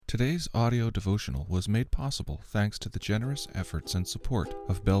Today's audio devotional was made possible thanks to the generous efforts and support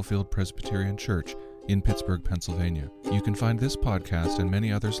of Bellefield Presbyterian Church in Pittsburgh, Pennsylvania. You can find this podcast and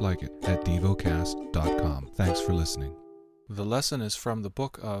many others like it at Devocast.com. Thanks for listening. The lesson is from the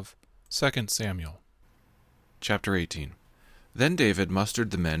book of 2 Samuel. Chapter 18. Then David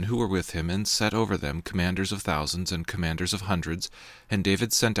mustered the men who were with him, and set over them commanders of thousands and commanders of hundreds. And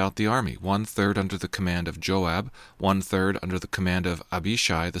David sent out the army, 1/3 under the command of Joab, 1/3 under the command of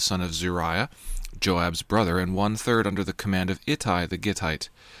Abishai the son of Zeruiah, Joab's brother, and 1/3 under the command of Ittai the Gittite.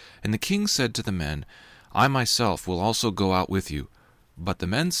 And the king said to the men, I myself will also go out with you. But the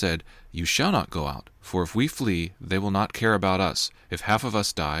men said, You shall not go out, for if we flee, they will not care about us. If half of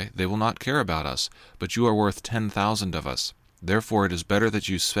us die, they will not care about us. But you are worth 10,000 of us. Therefore it is better that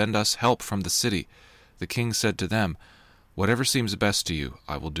you send us help from the city. The king said to them, Whatever seems best to you,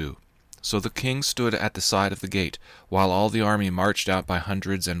 I will do. So the king stood at the side of the gate, while all the army marched out by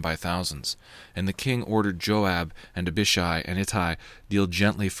hundreds and by thousands. And the king ordered Joab and Abishai and Ittai, Deal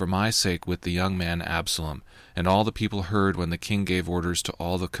gently for my sake with the young man Absalom. And all the people heard when the king gave orders to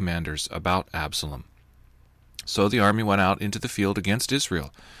all the commanders about Absalom. So the army went out into the field against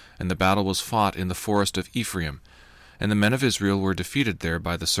Israel, and the battle was fought in the forest of Ephraim. And the men of Israel were defeated there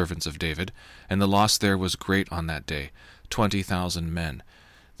by the servants of David, and the loss there was great on that day, 20,000 men.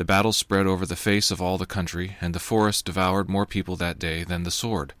 The battle spread over the face of all the country, and the forest devoured more people that day than the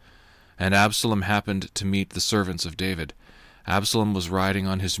sword. And Absalom happened to meet the servants of David. Absalom was riding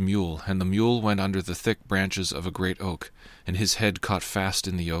on his mule, and the mule went under the thick branches of a great oak, and his head caught fast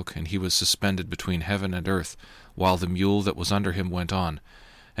in the oak, and he was suspended between heaven and earth, while the mule that was under him went on.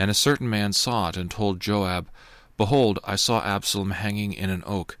 And a certain man saw it, and told Joab, Behold, I saw Absalom hanging in an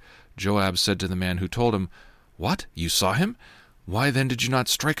oak. Joab said to the man who told him, What? You saw him? Why then did you not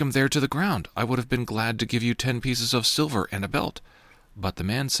strike him there to the ground? I would have been glad to give you 10 pieces of silver and a belt. But the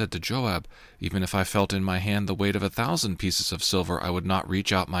man said to Joab, Even if I felt in my hand the weight of 1,000 pieces of silver, I would not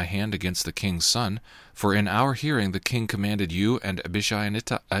reach out my hand against the king's son. For in our hearing the king commanded you and Abishai and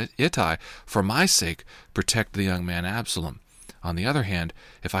Ittai, for my sake, protect the young man Absalom. On the other hand,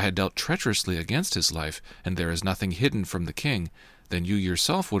 if I had dealt treacherously against his life, and there is nothing hidden from the king, then you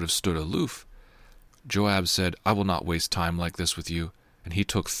yourself would have stood aloof. Joab said, I will not waste time like this with you. And he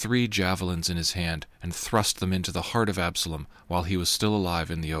took 3 javelins in his hand, and thrust them into the heart of Absalom, while he was still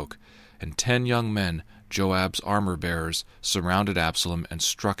alive in the oak. And 10 young men, Joab's armor-bearers, surrounded Absalom, and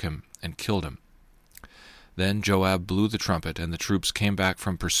struck him, and killed him. Then Joab blew the trumpet, and the troops came back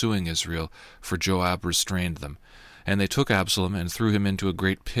from pursuing Israel, for Joab restrained them. And they took Absalom, and threw him into a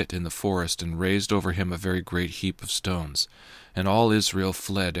great pit in the forest, and raised over him a very great heap of stones. And all Israel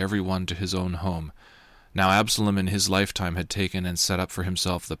fled, every one to his own home. Now Absalom in his lifetime had taken and set up for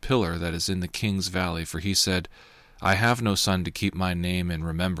himself the pillar that is in the king's valley, for he said, I have no son to keep my name in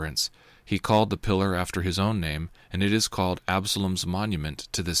remembrance. He called the pillar after his own name, and it is called Absalom's monument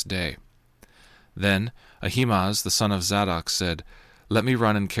to this day. Then Ahimaaz the son of Zadok said, Let me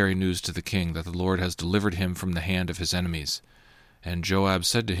run and carry news to the king that the Lord has delivered him from the hand of his enemies. And Joab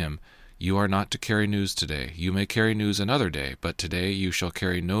said to him, You are not to carry news today. You may carry news another day, but today you shall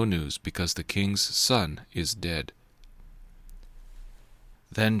carry no news, because the king's son is dead.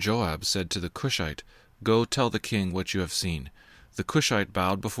 Then Joab said to the Cushite, Go tell the king what you have seen. The Cushite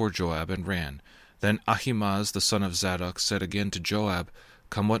bowed before Joab and ran. Then Ahimaaz the son of Zadok said again to Joab,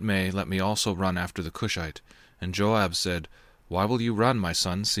 Come what may, let me also run after the Cushite. And Joab said, Why will you run, my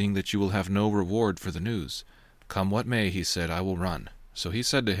son, seeing that you will have no reward for the news? Come what may, he said, I will run. So he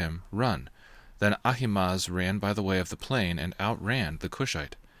said to him, Run. Then Ahimaaz ran by the way of the plain, and outran the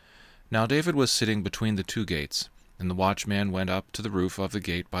Cushite. Now David was sitting between the 2 gates, and the watchman went up to the roof of the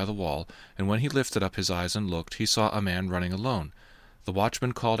gate by the wall, and when he lifted up his eyes and looked, he saw a man running alone. The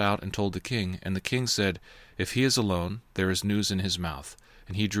watchman called out and told the king, and the king said, If he is alone, there is news in his mouth.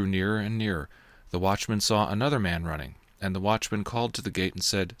 And he drew nearer and nearer. The watchman saw another man running, and the watchman called to the gate and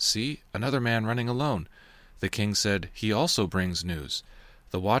said, See, another man running alone. The king said, He also brings news.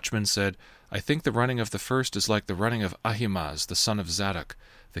 The watchman said, I think the running of the first is like the running of Ahimaaz, the son of Zadok.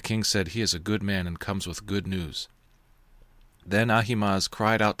 The king said, He is a good man and comes with good news. Then Ahimaaz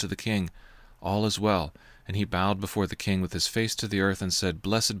cried out to the king, All is well. And he bowed before the king with his face to the earth and said,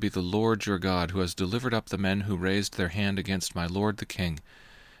 Blessed be the Lord your God, who has delivered up the men who raised their hand against my lord the king.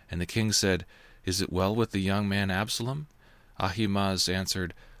 And the king said, Is it well with the young man Absalom? Ahimaaz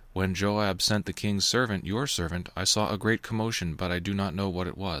answered, When Joab sent the king's servant, your servant, I saw a great commotion, but I do not know what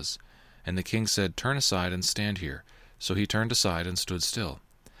it was. And the king said, Turn aside and stand here. So he turned aside and stood still.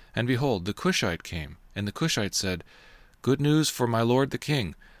 And behold, the Cushite came, and the Cushite said, Good news for my lord the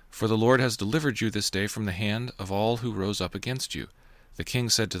king, for the Lord has delivered you this day from the hand of all who rose up against you. The king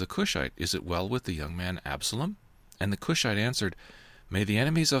said to the Cushite, "Is it well with the young man Absalom?" And the Cushite answered, "May the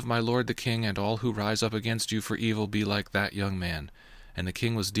enemies of my lord the king and all who rise up against you for evil be like that young man." And the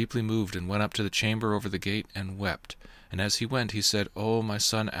king was deeply moved, and went up to the chamber over the gate, and wept. And as he went, he said, "O my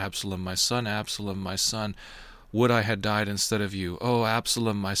son Absalom, my son Absalom, my son, would I had died instead of you. O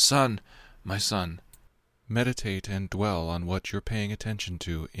Absalom, my son, my son." Meditate and dwell on what you're paying attention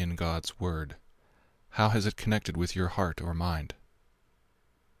to in God's Word. How has it connected with your heart or mind?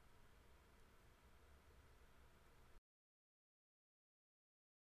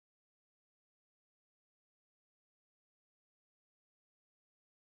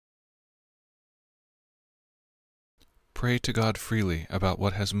 Pray to God freely about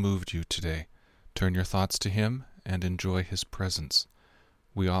what has moved you today. Turn your thoughts to Him and enjoy His presence.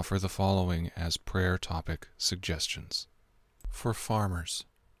 We offer the following as prayer topic suggestions. For farmers.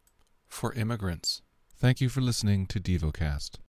 For immigrants. Thank you for listening to Devocast.